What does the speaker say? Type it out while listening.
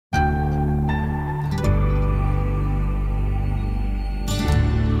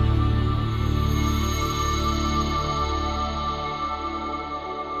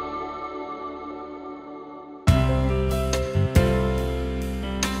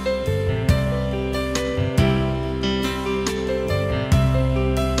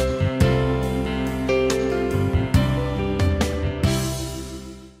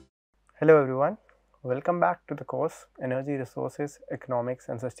Hello everyone, welcome back to the course Energy Resources, Economics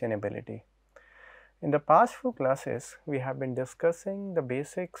and Sustainability. In the past few classes, we have been discussing the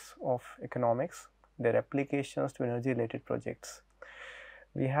basics of economics, their applications to energy related projects.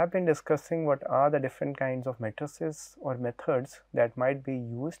 We have been discussing what are the different kinds of matrices or methods that might be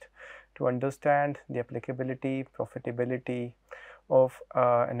used to understand the applicability, profitability of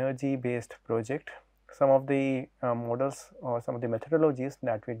energy based project. Some of the models or some of the methodologies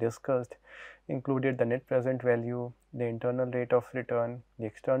that we discussed included the net present value, the internal rate of return, the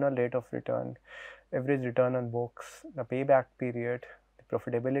external rate of return, average return on books, the payback period, the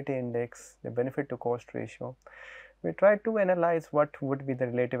profitability index, the benefit to cost ratio. We tried to analyze what would be the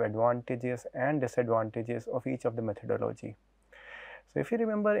relative advantages and disadvantages of each of the methodology. So, if you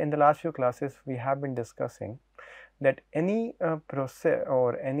remember in the last few classes, we have been discussing that any process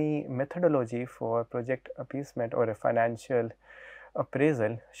or any methodology for project appeasement or a financial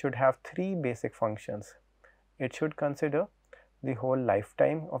appraisal should have three basic functions. It should consider the whole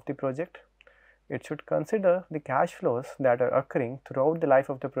lifetime of the project. It should consider the cash flows that are occurring throughout the life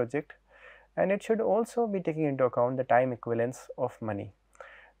of the project, and it should also be taking into account the time equivalence of money,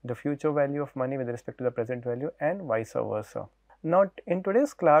 the future value of money with respect to the present value and vice versa. Now, in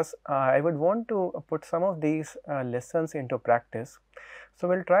today's class, I would want to put some of these lessons into practice. So,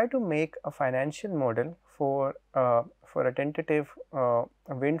 we will try to make a financial model for a tentative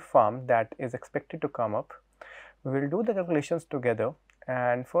wind farm that is expected to come up. We will do the calculations together,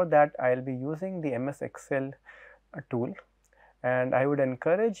 and for that I will be using the MS Excel tool, and I would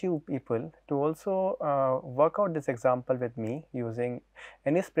encourage you people to also work out this example with me using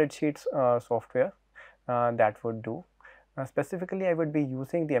any spreadsheets software that would do. Specifically, I would be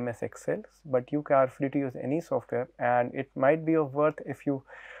using the MS Excel, but you are free to use any software, and it might be of worth if you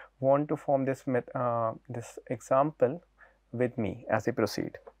want to form this example with me as we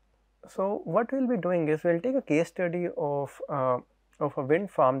proceed. So, what we will be doing is we will take a case study of a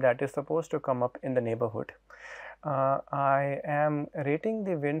wind farm that is supposed to come up in the neighborhood. I am rating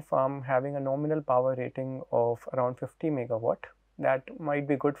the wind farm having a nominal power rating of around 50 megawatt. That might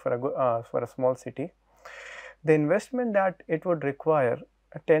be good for a small city. The investment that it would require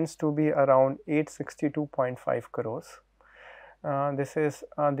tends to be around 862.5 crores. This is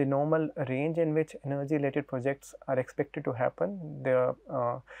the normal range in which energy related projects are expected to happen. The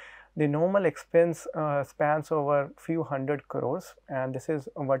normal expense spans over few hundred crores, and this is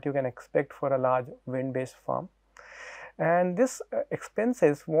what you can expect for a large wind based farm. And this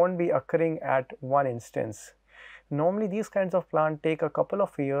expenses won't be occurring at one instance. Normally these kinds of plants take a couple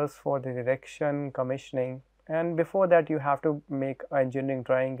of years for the erection, commissioning, and before that you have to make engineering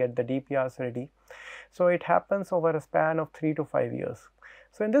drawing, get the DPRs ready. So it happens over a span of 3 to 5 years.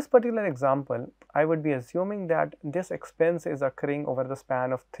 So in this particular example, I would be assuming that this expense is occurring over the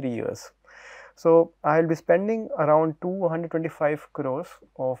span of 3 years. So I will be spending around 225 crores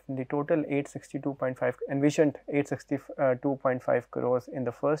of the total 862.5 envisioned 862.5 crores in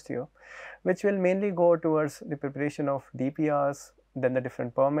the first year, which will mainly go towards the preparation of DPRs, then the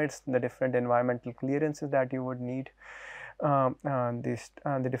different permits, the different environmental clearances that you would need,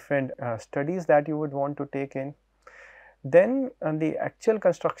 the different studies that you would want to take in. Then the actual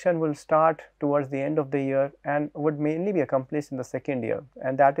construction will start towards the end of the year and would mainly be accomplished in the second year,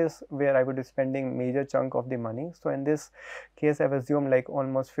 and that is where I would be spending major chunk of the money. So in this case, I have assumed like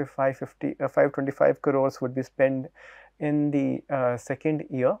almost 525 crores would be spent in the second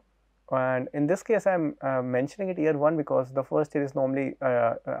year. And in this case, I am mentioning it year 1 because the first year is normally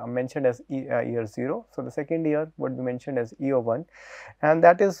mentioned as year 0. So the second year would be mentioned as year 1, and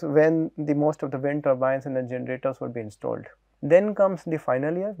that is when the most of the wind turbines and the generators would be installed. Then comes the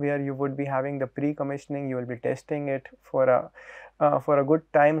final year, where you would be having the pre-commissioning. You will be testing it for a good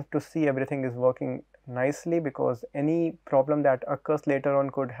time to see everything is working nicely, because any problem that occurs later on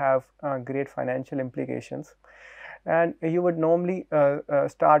could have great financial implications. And you would normally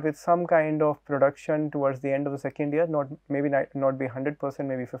start with some kind of production towards the end of the second year, not be 100%,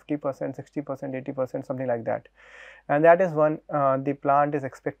 maybe 50%, 60%, 80%, something like that. And that is when the plant is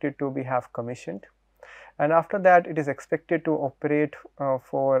expected to be have commissioned, and after that it is expected to operate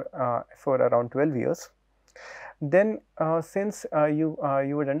for around 12 years. Then since you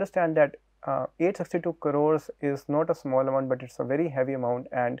would understand that 862 crores is not a small amount, but it's a very heavy amount,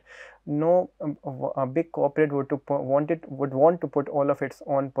 and no a big corporate would want to put all of its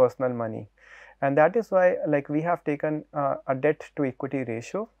own personal money, and that is why like we have taken a debt to equity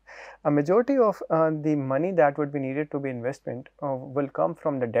ratio. A majority of the money that would be needed to be investment will come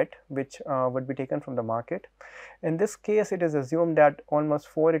from the debt, which would be taken from the market. In this case, it is assumed that almost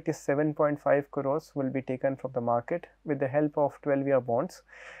 487.5 crores will be taken from the market with the help of 12-year bonds,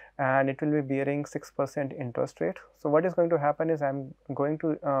 and it will be bearing 6% interest rate. So what is going to happen is I am going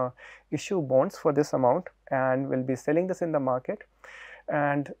to issue bonds for this amount and will be selling this in the market,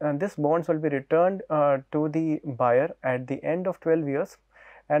 and this bonds will be returned to the buyer at the end of 12 years,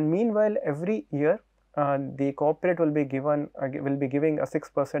 and meanwhile every year the corporate will be giving a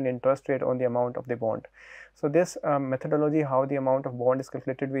 6% interest rate on the amount of the bond. So this methodology, how the amount of bond is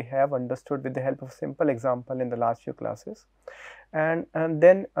calculated, we have understood with the help of simple example in the last few classes. And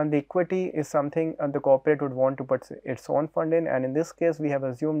then the equity is something the corporate would want to put its own fund in, and in this case we have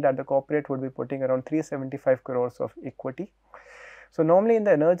assumed that the corporate would be putting around 375 crores of equity. So normally in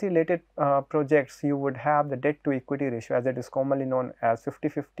the energy related projects, you would have the debt to equity ratio, as it is commonly known as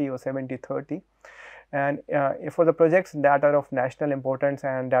 50-50 or 70-30. And for the projects that are of national importance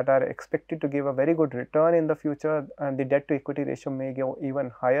and that are expected to give a very good return in the future, the debt to equity ratio may go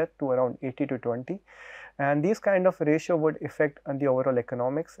even higher to around 80-20. And these kind of ratio would affect the overall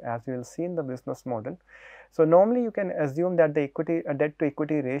economics, as we will see in the business model. So normally you can assume that the debt to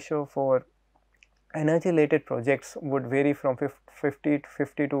equity ratio for energy related projects would vary from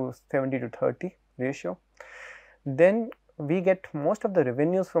 50-50 to 70-30 ratio. Then we get most of the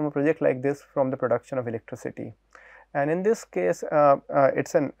revenues from a project like this from the production of electricity, and in this case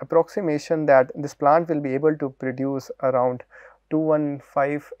it's an approximation that this plant will be able to produce around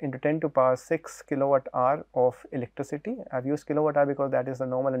 215 into 10 to power 6 kilowatt hour of electricity. I have used kilowatt hour because that is the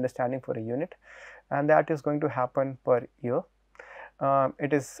normal understanding for a unit, and that is going to happen per year.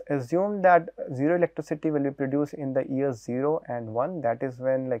 It is assumed that zero electricity will be produced in the year 0 and 1, that is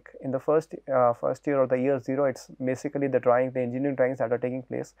when, like in the first year of the year 0, it is basically the engineering drawings that are taking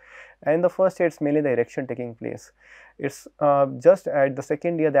place, and in the first year it is mainly the erection taking place. It is just at the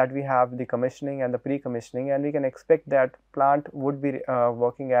second year that we have the commissioning and the pre-commissioning, and we can expect that plant would be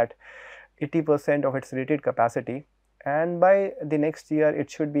working at 80% of its rated capacity, and by the next year it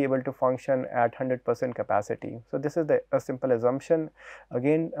should be able to function at 100% capacity. So this is a simple assumption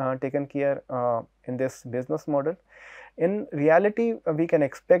again taken care in this business model. In reality, we can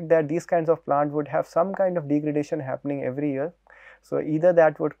expect that these kinds of plant would have some kind of degradation happening every year. So either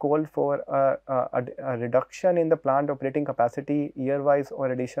that would call for a reduction in the plant operating capacity year wise,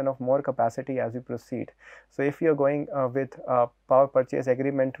 or addition of more capacity as we proceed. So if you are going with a power purchase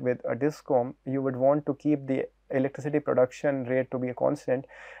agreement with a DISCOM, you would want to keep the electricity production rate to be a constant,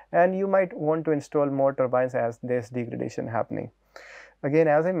 and you might want to install more turbines as there is degradation happening. Again,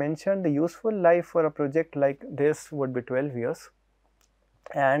 as I mentioned, the useful life for a project like this would be 12 years,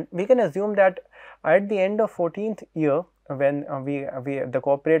 and we can assume that at the end of 14th year, when the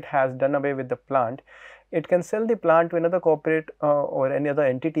corporate has done away with the plant, it can sell the plant to another corporate or any other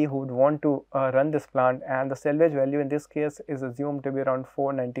entity who would want to run this plant, and the salvage value in this case is assumed to be around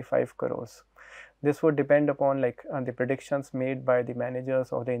 495 crores. This would depend upon the predictions made by the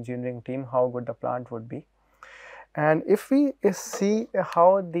managers or the engineering team how good the plant would be. And if we see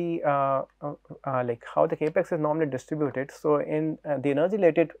how the how the capex is normally distributed, so in the energy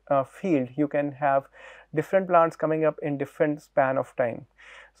related field, you can have different plants coming up in different span of time.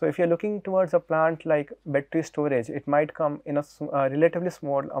 So if you are looking towards a plant like battery storage, it might come in a relatively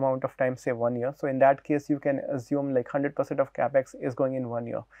small amount of time, say 1 year. So in that case, you can assume like 100% of capex is going in 1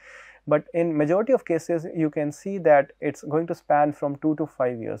 year. But in majority of cases, you can see that it's going to span from 2 to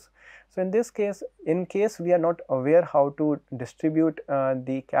 5 years. So in this case, in case we are not aware how to distribute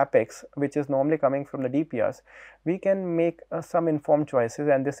the capex, which is normally coming from the DPRs, we can make some informed choices,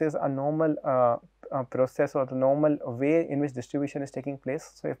 and this is a normal process or the normal way in which distribution is taking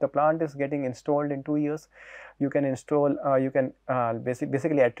place. So if the plant is getting installed in 2 years, you can install,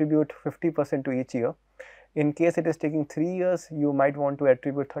 basically attribute 50% to each year. In case it is taking 3 years, you might want to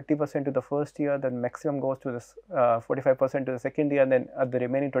attribute 30% to the first year, then maximum goes to this 45% to the second year, and then the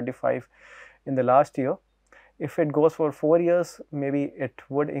remaining 25 in the last year. If it goes for 4 years, maybe it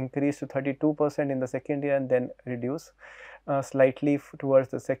would increase to 32% in the second year and then reduce slightly towards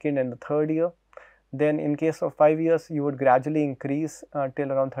the second and the third year. Then in case of 5 years, you would gradually increase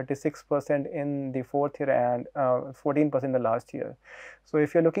till around 36% in the fourth year and 14% in the last year. So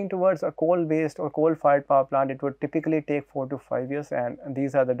if you're looking towards a coal-based or coal-fired power plant, it would typically take 4 to 5 years, and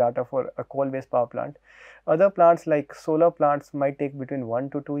these are the data for a coal-based power plant. Other plants like solar plants might take between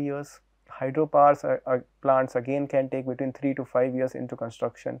 1 to 2 years. Hydropower plants again can take between 3 to 5 years into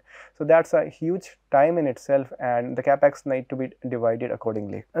construction. So that's a huge time in itself, and the capex need to be divided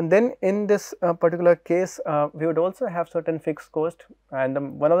accordingly. And then in this particular case, we would also have certain fixed cost,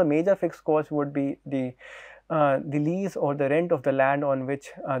 and one of the major fixed costs would be the lease or the rent of the land on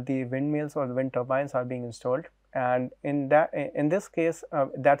which the windmills or the wind turbines are being installed. And in this case,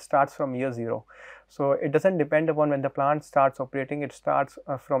 that starts from year 0. So it doesn't depend upon when the plant starts operating, it starts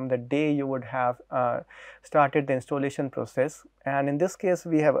from the day you would have started the installation process. And in this case,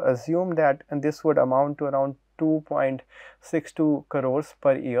 we have assumed that this would amount to around 2.62 crores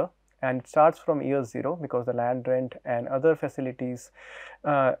per year, and it starts from year 0 because the land rent and other facilities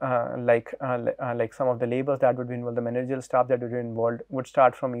like some of the labors that would be involved, the managerial staff that would be involved would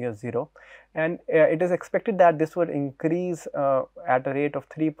start from year 0. And it is expected that this would increase at a rate of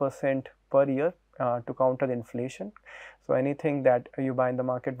 3% per year to counter the inflation. So anything that you buy in the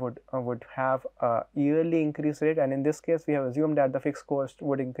market would have a yearly increase rate, and in this case we have assumed that the fixed cost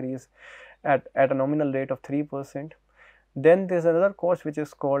would increase at a nominal rate of 3%. Then there is another cost which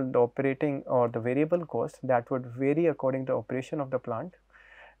is called the operating or the variable cost that would vary according to operation of the plant.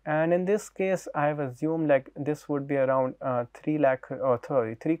 And in this case, I have assumed like this would be around 3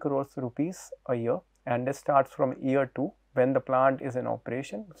 crores rupees a year, and this starts from year 2 when the plant is in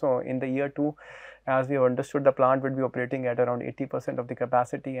operation. So in the year 2, as we have understood, the plant would be operating at around 80% of the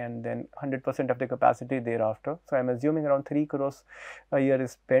capacity and then 100% of the capacity thereafter. So I am assuming around 3 crores a year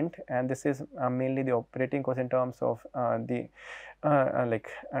is spent, and this is mainly the operating cost in terms of the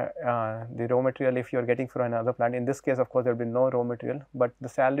raw material if you are getting from another plant. In this case, of course, there will be no raw material, but the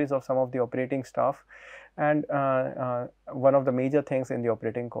salaries of some of the operating staff and one of the major things in the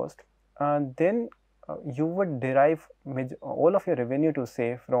operating cost. Then you would derive all of your revenue to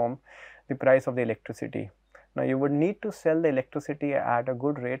say from the price of the electricity. Now you would need to sell the electricity at a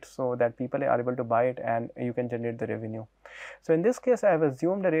good rate so that people are able to buy it and you can generate the revenue. So in this case, I have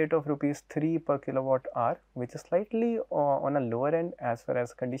assumed a rate of rupees 3 per kilowatt hour, which is slightly on a lower end as far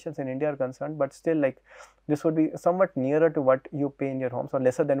as conditions in India are concerned, but still like this would be somewhat nearer to what you pay in your homes or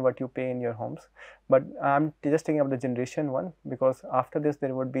lesser than what you pay in your homes. But I am just taking up the generation one because after this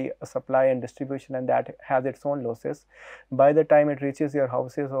there would be a supply and distribution, and that has its own losses. By the time it reaches your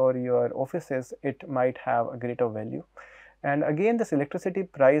houses or your offices, it might have a greater value. And again, this electricity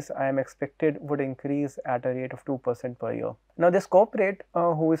price I am expected would increase at a rate of 2% per year. Now this corporate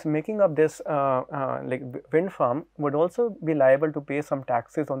who is making up this like wind farm would also be liable to pay some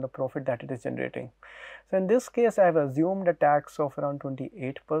taxes on the profit that it is generating. So in this case, I have assumed a tax of around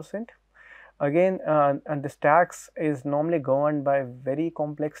 28%. Again, and this tax is normally governed by very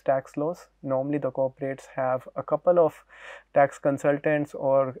complex tax laws. Normally the corporates have a couple of tax consultants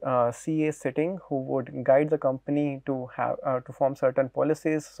or CAs sitting who would guide the company to have to form certain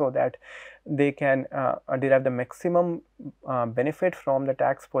policies so that they can derive the maximum benefit from the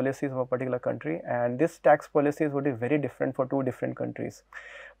tax policies of a particular country, and this tax policies would be very different for two different countries.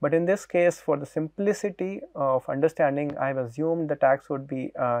 But in this case, for the simplicity of understanding, I have assumed the tax would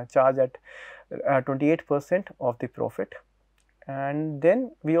be charged at 28% of the profit. And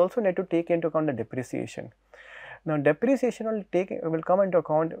then we also need to take into account the depreciation. Now depreciation will come into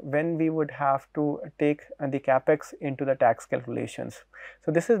account when we would have to take the capex into the tax calculations.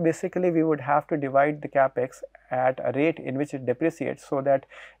 So this is basically we would have to divide the capex at a rate in which it depreciates so that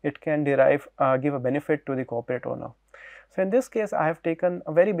it can derive give a benefit to the corporate owner. So in this case, I have taken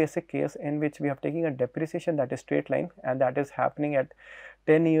a very basic case in which we have taken a depreciation that is straight line, and that is happening at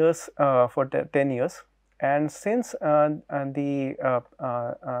 10 years for 10 years. And since the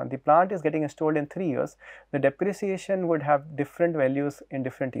plant is getting installed in 3 years, the depreciation would have different values in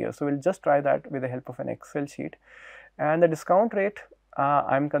different years. So we'll just try that with the help of an Excel sheet. And the discount rate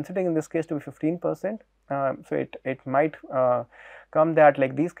I am considering in this case to be 15%. So it might come that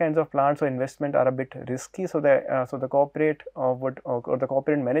like these kinds of plants or investment are a bit risky, so the corporate or the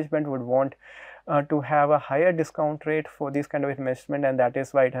corporate management would want to have a higher discount rate for this kind of investment, and that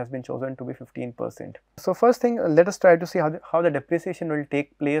is why it has been chosen to be 15%. So first thing, let us try to see how the depreciation will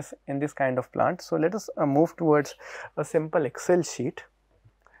take place in this kind of plant. So let us move towards a simple Excel sheet.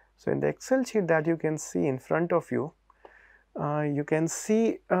 So in the Excel sheet that you can see in front of you, you can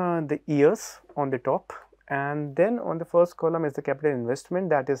see the years on the top, and then on the first column is the capital investment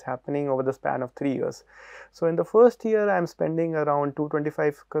that is happening over the span of 3 years. So in the first year I am spending around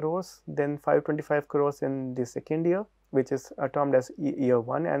 225 crores, then 525 crores in the second year, which is termed as year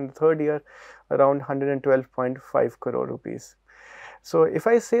 1, and third year around 112.5 crore rupees. So if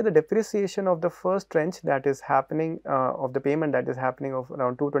I say the depreciation of the first tranche that is happening of the payment that is happening of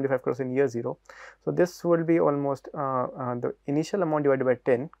around 225 crores in year 0, so this will be almost the initial amount divided by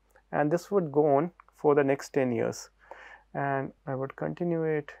 10, and this would go on for the next 10 years, and I would continue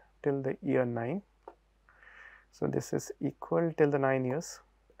it till the year 9. So this is equal till the 9 years,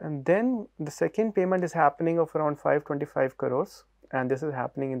 and then the second payment is happening of around 525 crores, and this is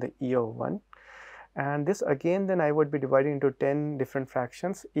happening in the year 1. And this again then I would be dividing into 10 different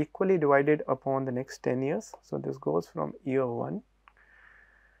fractions equally divided upon the next 10 years. So this goes from year 1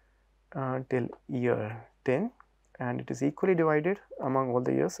 till year 10, and it is equally divided among all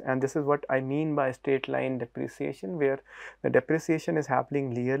the years, and this is what I mean by straight line depreciation, where the depreciation is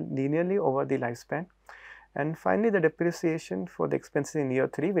happening linearly over the lifespan. And finally, the depreciation for the expenses in year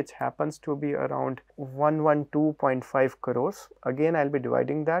 3, which happens to be around 112.5 crores. Again, I will be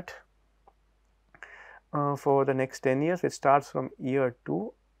dividing that for the next 10 years, which starts from year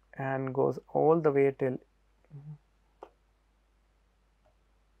 2 and goes all the way till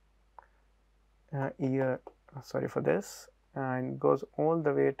sorry for this, and goes all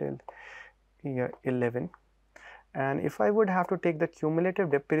the way till year 11. And if I would have to take the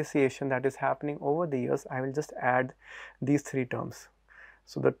cumulative depreciation that is happening over the years, I will just add these 3 terms.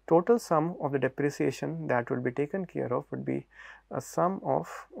 So, the total sum of the depreciation that will be taken care of would be a sum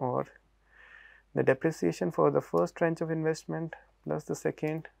of, or the depreciation for the first tranche of investment plus the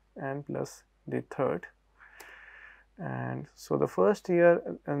second and plus the third. And so, the first year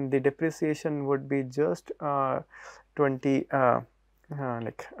the depreciation would be just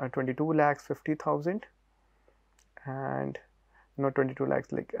 22 lakhs 50,000, and not 22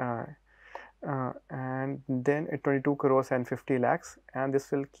 lakhs like and then 22 crores and 50 lakhs, and this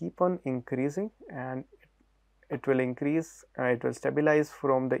will keep on increasing, and it will increase, it will stabilize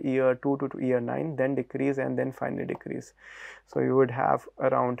from the year 2 to year 9, then decrease, and then finally decrease. So, you would have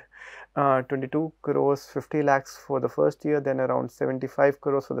around 22 crores 50 lakhs for the first year, then around 75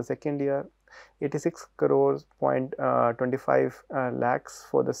 crores for the second year, 86 crores 25 lakhs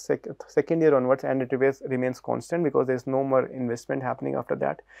for the second year onwards, and it remains constant because there is no more investment happening after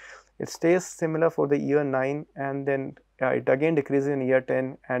that. It stays similar for the year 9, and then it again decreases in year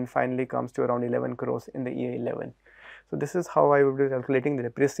 10, and finally comes to around 11 crores in the year 11. So, this is how I would be calculating the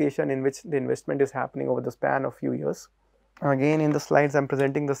depreciation in which the investment is happening over the span of few years. Again, in the slides I am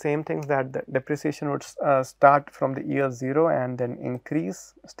presenting the same things, that the depreciation would start from the year 0 and then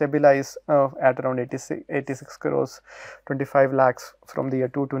increase, stabilize at around 86 crores 25 lakhs from the year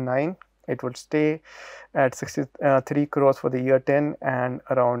 2 to 9. It would stay at 63 crores for the year 10 and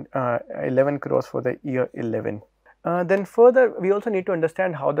around 11 crores for the year 11. Then further, we also need to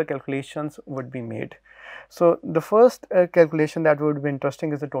understand how the calculations would be made. So, the first calculation that would be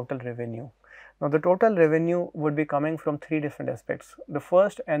interesting is the total revenue. Now, the total revenue would be coming from 3 different aspects. The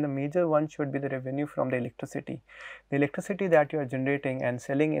first and the major one should be the revenue from the electricity. The electricity that you are generating and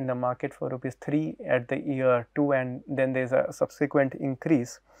selling in the market for rupees 3 at the year 2, and then there is a subsequent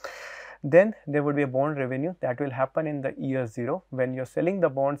increase. Then there would be a bond revenue that will happen in the year 0 when you are selling the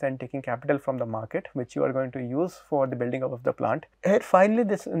bonds and taking capital from the market, which you are going to use for the building up of the plant. And finally,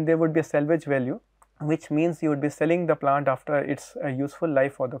 there would be a salvage value, which means you would be selling the plant after its useful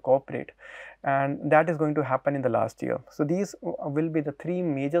life for the corporate, and that is going to happen in the last year. So, these will be the 3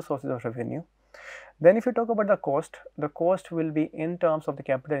 major sources of revenue. Then if you talk about the cost will be in terms of the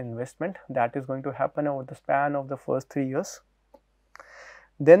capital investment that is going to happen over the span of the first 3 years.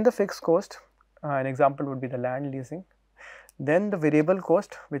 Then the fixed cost, an example would be the land leasing. Then the variable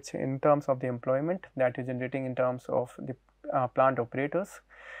cost, which in terms of the employment that is generating in terms of the plant operators.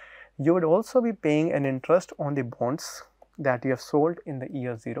 You would also be paying an interest on the bonds that you have sold in the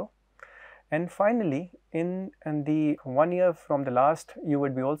year 0. And finally, in the 1 year from the last, you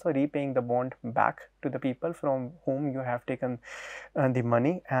would be also repaying the bond back to the people from whom you have taken the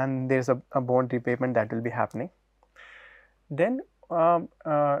money, and there is a bond repayment that will be happening. Then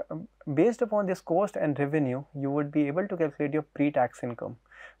based upon this cost and revenue, you would be able to calculate your pre-tax income.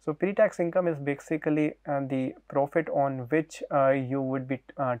 So, pre-tax income is basically the profit on which you would be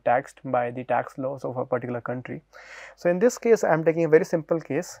taxed by the tax laws of a particular country. So, in this case I am taking a very simple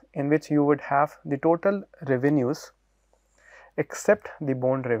case in which you would have the total revenues except the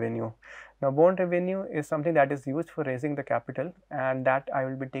bond revenue. Now, bond revenue is something that is used for raising the capital, and that I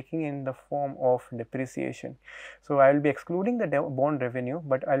will be taking in the form of depreciation. So, I will be excluding the bond revenue,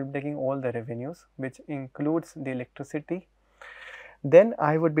 but I will be taking all the revenues, which includes the electricity. Then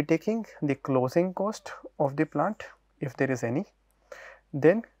I would be taking the closing cost of the plant if there is any,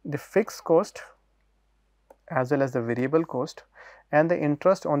 then the fixed cost as well as the variable cost, and the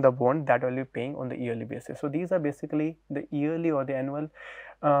interest on the bond that I will be paying on the yearly basis. So, these are basically the yearly or the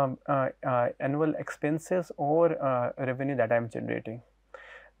annual expenses or revenue that I am generating.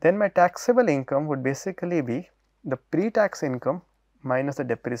 Then my taxable income would basically be the pre-tax income minus the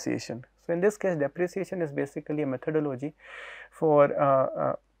depreciation. So, in this case depreciation is basically a methodology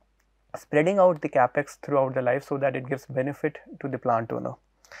for spreading out the capex throughout the life so that it gives benefit to the plant owner.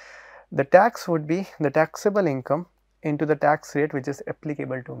 The tax would be the taxable income into the tax rate which is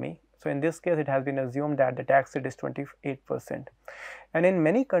applicable to me. So in this case, it has been assumed that the tax rate is 28%. And in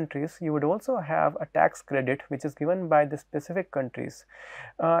many countries, you would also have a tax credit which is given by the specific countries.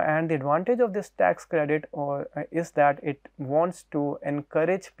 And the advantage of this tax credit is that it wants to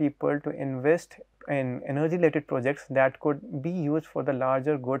encourage people to invest in energy related projects that could be used for the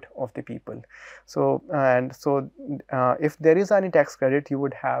larger good of the people. So, if there is any tax credit, you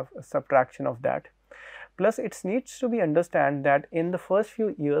would have a subtraction of that. Plus, it needs to be understand that in the first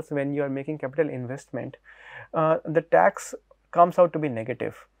few years when you are making capital investment, the tax comes out to be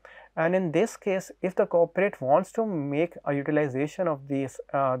negative. And in this case, if the corporate wants to make a utilization of these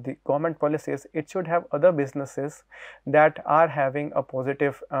the government policies, it should have other businesses that are having a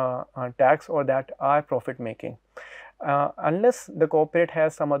positive tax or that are profit making. Unless the corporate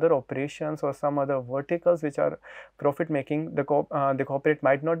has some other operations or some other verticals which are profit making, the corporate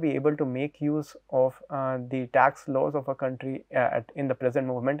might not be able to make use of the tax laws of a country in the present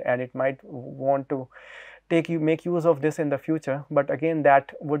moment, and it might want to make use of this in the future, but again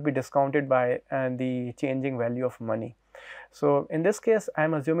that would be discounted by the changing value of money. So in this case, I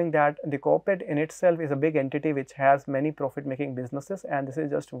am assuming that the corporate in itself is a big entity which has many profit making businesses, and this is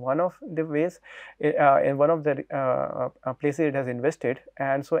just one of the ways in one of the places it has invested.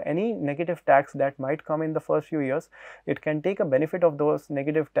 And so any negative tax that might come in the first few years, it can take a benefit of those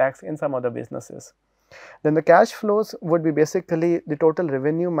negative tax in some other businesses. Then the cash flows would be basically the total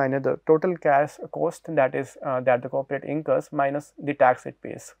revenue minus the total cash cost that is that the corporate incurs minus the tax it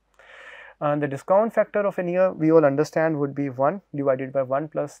pays. The discount factor of a year, we all understand, would be 1 divided by 1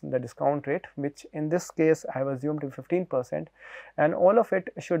 plus the discount rate, which in this case I have assumed to be 15%, and all of it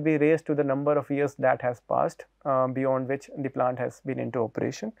should be raised to the number of years that has passed beyond which the plant has been into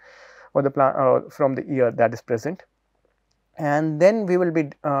operation, or the plant from the year that is present. And then we will be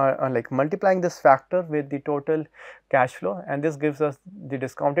like multiplying this factor with the total cash flow, and this gives us the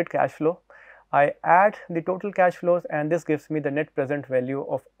discounted cash flow. I add the total cash flows, and this gives me the net present value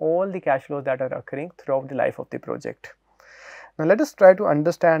of all the cash flows that are occurring throughout the life of the project. Now, let us try to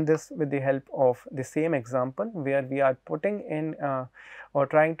understand this with the help of the same example where we are putting in or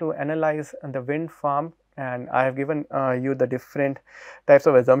trying to analyze the wind farm, and I have given you the different types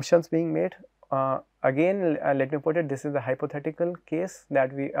of assumptions being made. Again, let me put it, this is the hypothetical case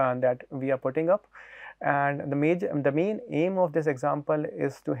that we are putting up, and the main aim of this example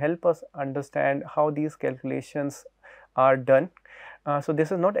is to help us understand how these calculations are done. So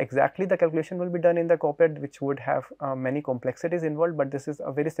this is not exactly the calculation will be done in the corporate, which would have many complexities involved, but this is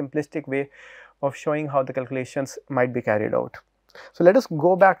a very simplistic way of showing how the calculations might be carried out. So let us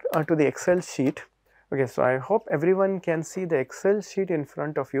go back to the Excel sheet. Okay, so I hope everyone can see the Excel sheet in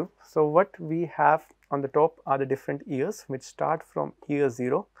front of you. So what we have on the top are the different years which start from year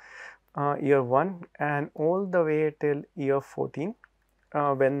 0, year 1 and all the way till year 14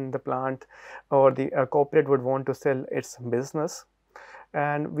 when the plant or the corporate would want to sell its business.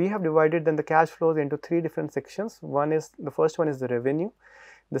 And we have divided then the cash flows into 3 different sections. The first one is the revenue,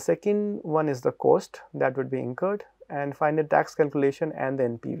 the second one is the cost that would be incurred, and finally tax calculation and the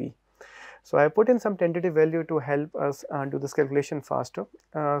NPV. So I put in some tentative value to help us do this calculation faster.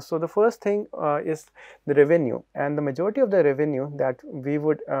 So the first thing is the revenue, and the majority of the revenue that we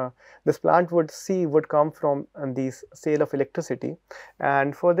would this plant would see would come from the sale of electricity.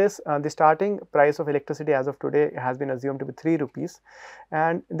 And for this, the starting price of electricity as of today has been assumed to be 3 rupees,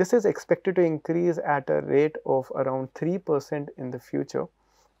 and this is expected to increase at a rate of around 3% in the future.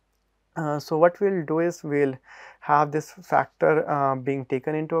 So what we will do is we will have this factor being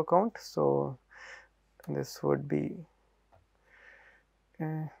taken into account. So this would be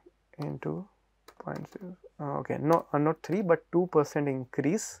into 0.0, okay, no, not 3 but 2%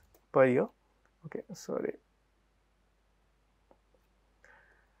 increase per year. Okay, sorry.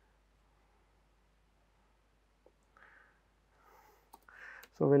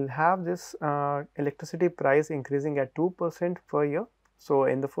 So we will have this electricity price increasing at 2% per year. So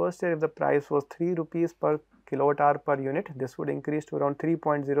in the first year, if the price was 3 rupees per kilowatt hour per unit, this would increase to around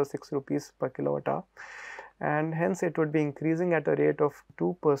 3.06 rupees per kilowatt hour, and hence it would be increasing at a rate of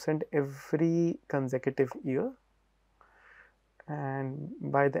 2% every consecutive year. And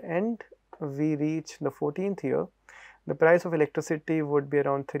by the end we reach the 14th year, the price of electricity would be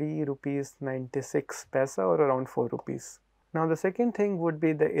around 3 rupees 96 paisa or around 4 rupees. Now the second thing would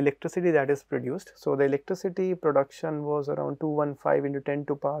be the electricity that is produced. So the electricity production was around 215 into 10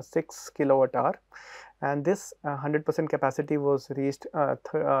 to power 6 kilowatt hour, and this 100% capacity was reached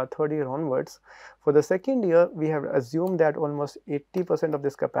third year onwards. For the second year, we have assumed that almost 80% of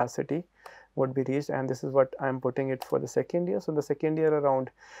this capacity would be reached, and this is what I am putting it for the second year. So the second year around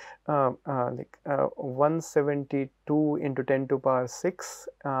 172 into 10 to power 6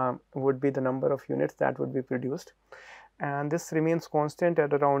 would be the number of units that would be produced, and this remains constant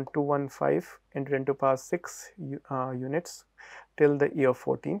at around 215 into 10 to power 6 units till the year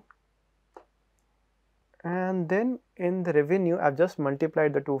 14. And then in the revenue, I've just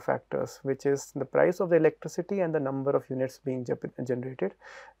multiplied the two factors, which is the price of the electricity and the number of units being generated,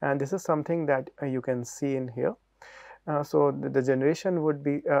 and this is something that you can see in here. So the generation would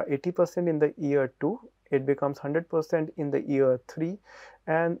be 80% in the year 2, it becomes 100% in the year 3,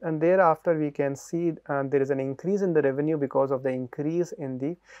 and thereafter we can see there is an increase in the revenue because of the increase in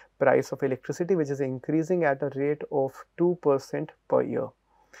the price of electricity, which is increasing at a rate of 2% per year.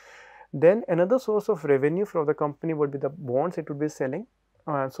 Then another source of revenue from the company would be the bonds it would be selling.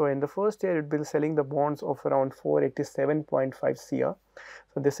 So in the first year, it will be selling the bonds of around 487.5 CR.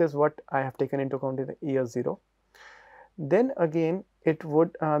 So this is what I have taken into account in the year 0. Then again, it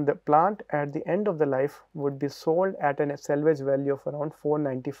would the plant at the end of the life would be sold at a salvage value of around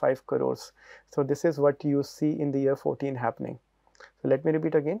 495 crores. So this is what you see in the year 14 happening. So let me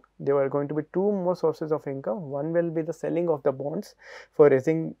repeat again, there are going to be two more sources of income. One will be the selling of the bonds for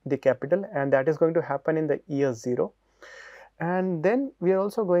raising the capital, and that is going to happen in the year 0. And then we are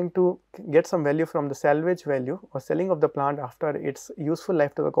also going to get some value from the salvage value or selling of the plant after its useful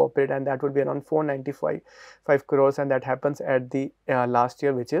life to the corporate, and that would be around 495 crores, and that happens at the last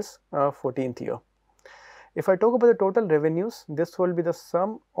year, which is 14th year. If I talk about the total revenues, this will be the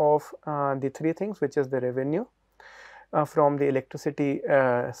sum of the three things, which is the revenue from the electricity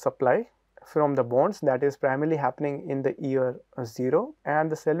supply, from the bonds that is primarily happening in the year 0, and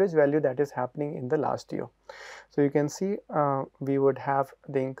the salvage value that is happening in the last year. So you can see we would have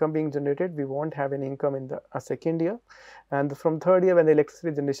the income being generated, we won't have any income in the second year, and from third year when the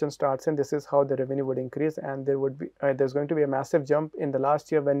electricity generation starts, and this is how the revenue would increase, and there would be there's going to be a massive jump in the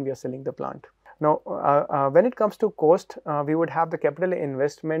last year when we are selling the plant. Now, when it comes to cost, we would have the capital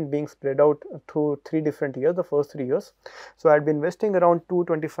investment being spread out through 3 different years, the first 3 years. So I'd be investing around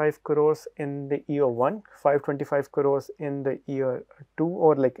 225 crores in the year 1, 525 crores in the year 2,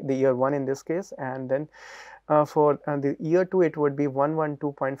 or like the year 1 in this case, and then for the year 2 it would be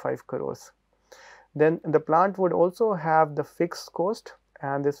 112.5 crores. Then the plant would also have the fixed cost,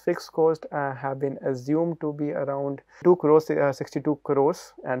 and this fixed cost have been assumed to be around 2 crores 62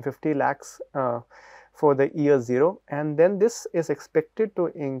 crores and 50 lakhs for the year 0, and then this is expected to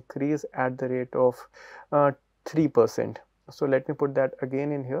increase at the rate of 3%. So let me put that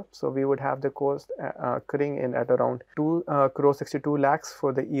again in here. So we would have the cost occurring in at around 2 crores 62 lakhs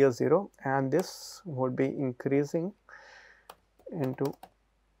for the year 0, and this would be increasing into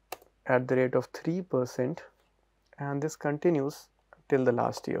at the rate of 3%, and this continues till the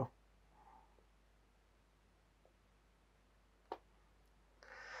last year.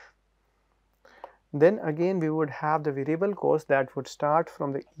 Then again we would have the variable cost that would start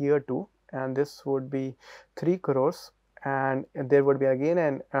from the year 2, and this would be 3 crores, and there would be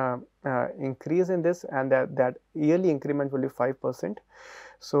again an increase in this, and that yearly increment will be 5%.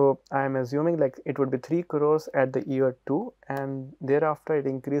 So I am assuming like it would be 3 crores at the year 2, and thereafter it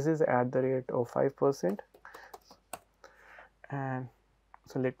increases at the rate of 5%, and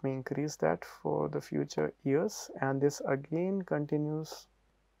so let me increase that for the future years, and this again continues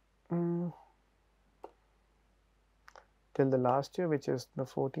till the last year, which is the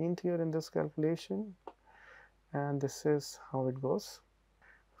 14th year in this calculation, and this is how it goes.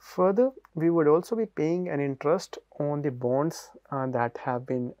 Further, we would also be paying an interest on the bonds that have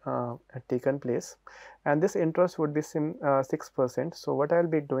been taken place, and this interest would be 6%. So what I'll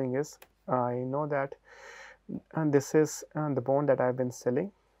be doing is, I know that and this is the bond that I've been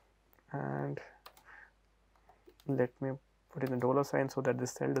selling, and let me put in a dollar sign so that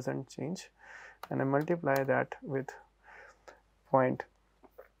this cell doesn't change, and I multiply that with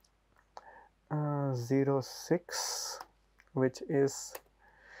 0.06, which is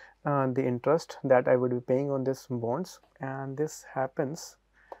the interest that I would be paying on this bonds, and this happens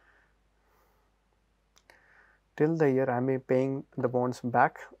till the year I may paying the bonds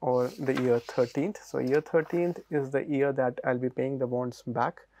back, or the year 13th. So year 13th is the year that I'll be paying the bonds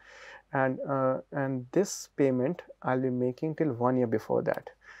back, and this payment I'll be making till 1 year before that.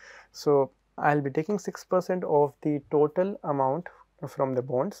 So I'll be taking 6% of the total amount from the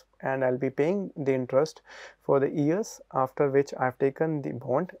bonds, and I'll be paying the interest for the years after which I've taken the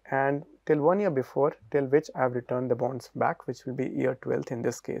bond and till 1 year before, till which I've returned the bonds back, which will be year 12th in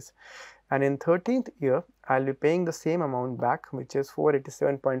this case. And in 13th year, I'll be paying the same amount back, which is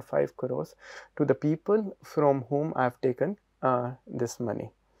 487.5 crores to the people from whom I've taken this money.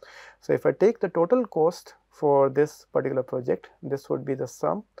 So if I take the total cost for this particular project, this would be the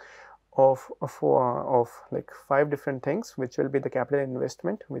sum of like 5 different things, which will be the capital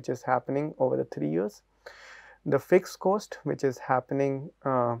investment, which is happening over the 3 years, the fixed cost, which is happening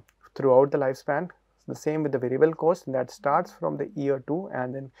throughout the lifespan, the same with the variable cost that starts from the year 2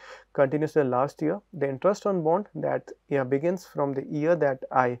 and then continues to the last year, the interest on bond that begins from the year that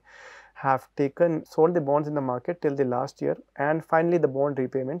I have sold the bonds in the market till the last year, and finally the bond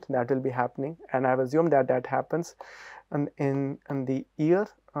repayment that will be happening, and I have assumed that that happens in the year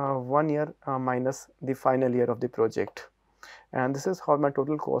 1 year minus the final year of the project, and this is how my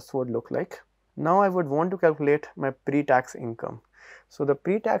total cost would look like. Now I would want to calculate my pre-tax income. So the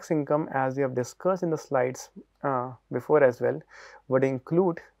pre-tax income, as we have discussed in the slides before as well, would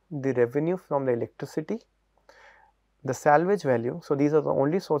include the revenue from the electricity, the salvage value. So these are the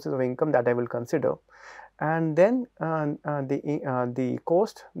only sources of income that I will consider, and then the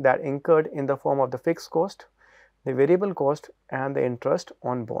cost that incurred in the form of the fixed cost, the variable cost, and the interest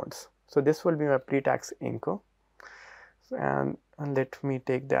on bonds. So this will be my pre-tax income, and let me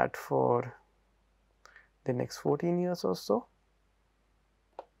take that for the next 14 years or so.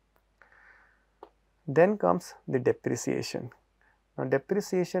 Then comes the depreciation. Now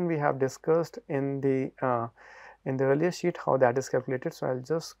depreciation we have discussed in the earlier sheet how that is calculated. So I'll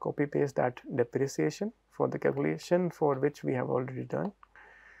just copy paste that depreciation for the calculation for which we have already done.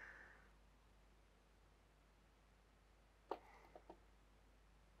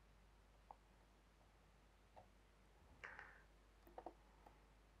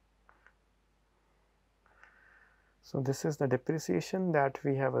 So this is the depreciation that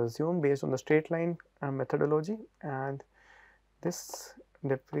we have assumed based on the straight line methodology, and this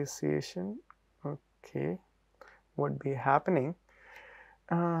depreciation would be happening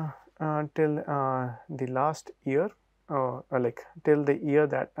till the last year, like till the year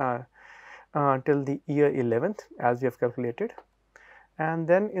that till the year 11th, as we have calculated. And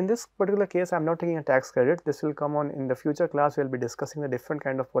then in this particular case, I am not taking a tax credit. This will come on in the future class. We will be discussing the different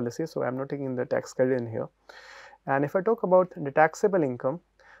kind of policies. So I am not taking the tax credit in here. And if I talk about the taxable income,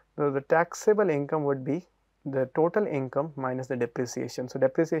 the taxable income would be the total income minus the depreciation. So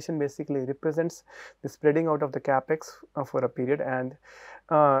depreciation basically represents the spreading out of the capex for a period, and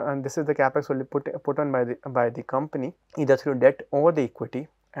this is the capex will be put on by the company either through debt or the equity,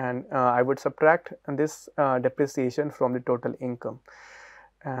 and I would subtract this depreciation from the total income.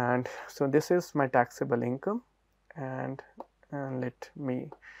 And so this is my taxable income, and let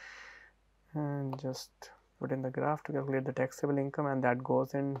me just put in the graph to calculate the taxable income, and that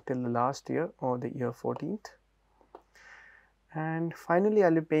goes in till the last year or the year 14th. And finally,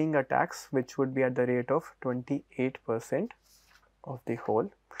 I'll be paying a tax which would be at the rate of 28% of the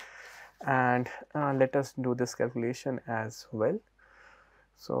whole. And let us do this calculation as well.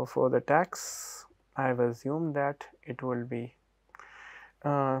 So for the tax, I have assumed that it will be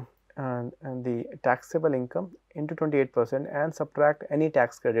the taxable income into 28% and subtract any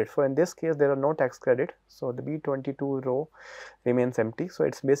tax credit. So in this case, there are no tax credit, so the B22 row remains empty. So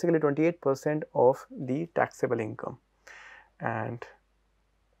it's basically 28% of the taxable income. And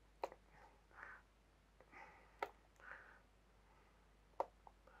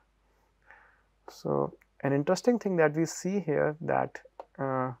so an interesting thing that we see here, that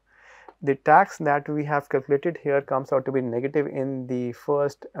the tax that we have calculated here comes out to be negative in the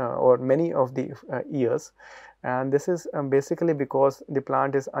first or many of the years, and this is basically because the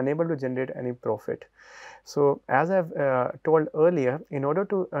plant is unable to generate any profit. So as I have told earlier, in order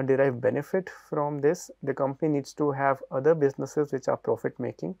to derive benefit from this, the company needs to have other businesses which are profit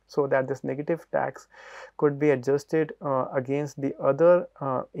making, so that this negative tax could be adjusted against the other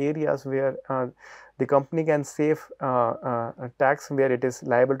areas where the company can save tax where it is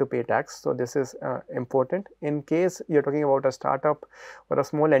liable to pay tax. So this is important in case you are talking about a startup or a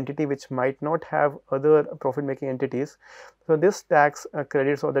small entity which might not have other profit making entities. So this tax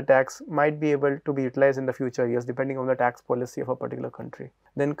credits or the tax might be able to be utilized in the future years depending on the tax policy of a particular country.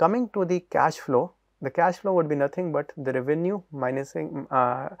 Then coming to the cash flow, the cash flow would be nothing but the revenue minusing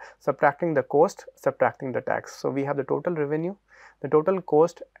subtracting the cost, subtracting the tax. So we have the total revenue, the total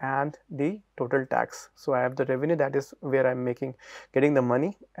cost, and the total tax. So I have the revenue, that is where I am getting the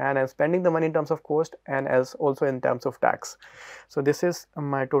money, and I am spending the money in terms of cost and as also in terms of tax. So this is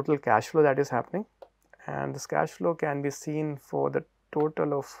my total cash flow that is happening, and this cash flow can be seen for the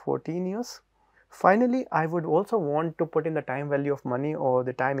total of 14 years. Finally, I would also want to put in the time value of money or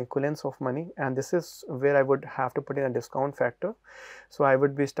the time equivalence of money, and this is where I would have to put in a discount factor. So I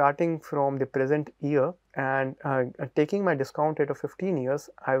would be starting from the present year and taking my discount rate of 15 years,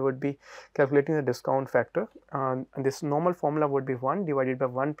 I would be calculating the discount factor. And this normal formula would be 1 divided by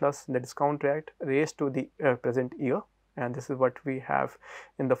 1 plus the discount rate raised to the present year, and this is what we have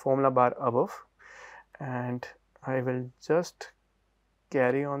in the formula bar above. And I will just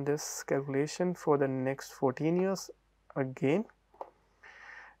carry on this calculation for the next 14 years again.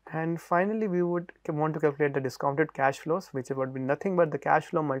 And finally, we would want to calculate the discounted cash flows, which would be nothing but the cash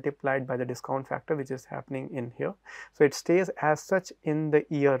flow multiplied by the discount factor, which is happening in here. So it stays as such in the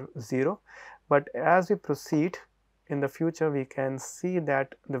year 0, but as we proceed in the future, we can see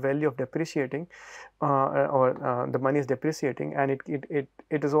that the value of depreciating the money is depreciating, and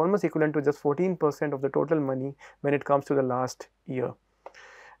it is almost equivalent to just 14% of the total money when it comes to the last year.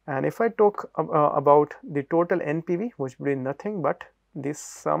 And if I talk about the total NPV, which would be nothing but this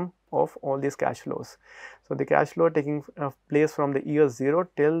sum of all these cash flows. So the cash flow taking place from the year 0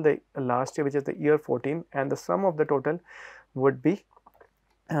 till the last year, which is the year 14, and the sum of the total would be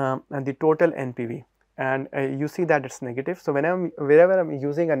the total NPV. And you see that it's negative. So wherever I'm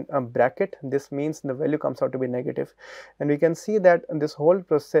using a bracket, this means the value comes out to be negative, and we can see that this whole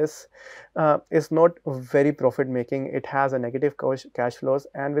process is not very profit making. It has a negative cash flows,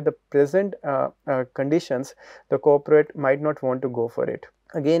 and with the present conditions, the corporate might not want to go for it.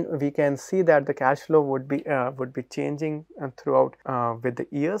 Again, we can see that the cash flow would be changing throughout with the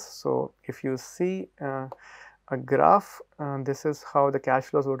years. So if you see a graph, this is how the cash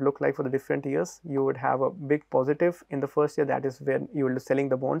flows would look like for the different years. You would have a big positive in the first year, that is when you will be selling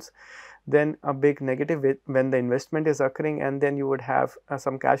the bonds, then a big negative when the investment is occurring, and then you would have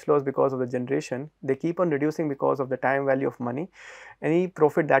some cash flows because of the generation. They keep on reducing because of the time value of money. Any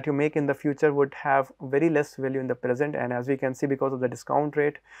profit that you make in the future would have very less value in the present, and as we can see, because of the discount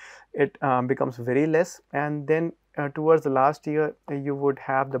rate, it becomes very less. And then towards the last year, you would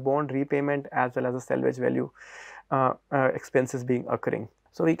have the bond repayment as well as the salvage value expenses being occurring.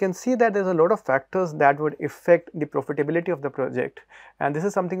 So we can see that there is a lot of factors that would affect the profitability of the project, and this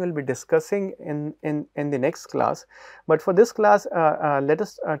is something we will be discussing in the next class. But for this class, let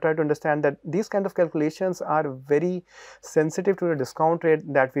us try to understand that these kind of calculations are very sensitive to the discount rate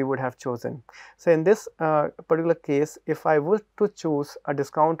that we would have chosen. So in this particular case, if I were to choose a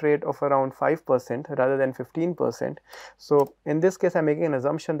discount rate of around 5% rather than 15%, so in this case I am making an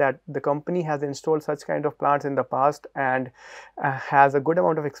assumption that the company has installed such kind of plants in the past and has a good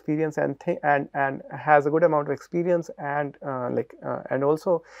amount of experience and has a good amount of experience and and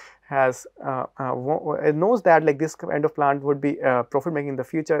also has knows that like this kind of plant would be profit making in the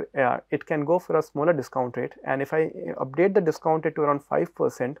future, it can go for a smaller discount rate. And if I update the discount rate to around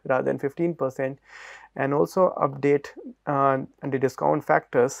 5% rather than 15% and also update the discount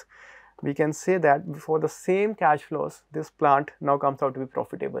factors, we can say that for the same cash flows, this plant now comes out to be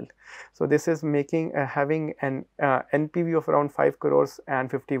profitable. So this is making having an NPV of around 5 crores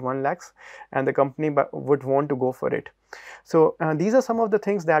and 51 lakhs, and the company would want to go for it. So these are some of the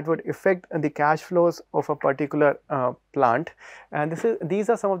things that would affect the cash flows of a particular plant, and these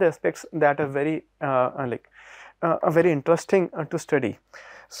are some of the aspects that are very very interesting to study.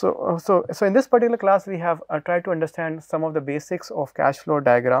 So in this particular class, we have tried to understand some of the basics of cash flow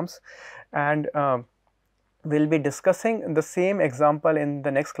diagrams, and we will be discussing the same example in the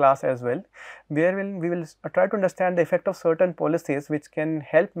next class as well, where we will try to understand the effect of certain policies which can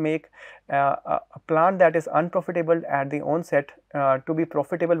help make a plant that is unprofitable at the onset to be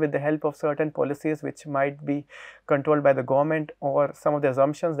profitable with the help of certain policies which might be controlled by the government, or some of the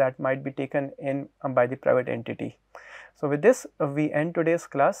assumptions that might be taken in by the private entity. So with this, we end today's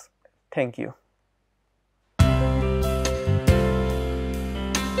class. Thank you.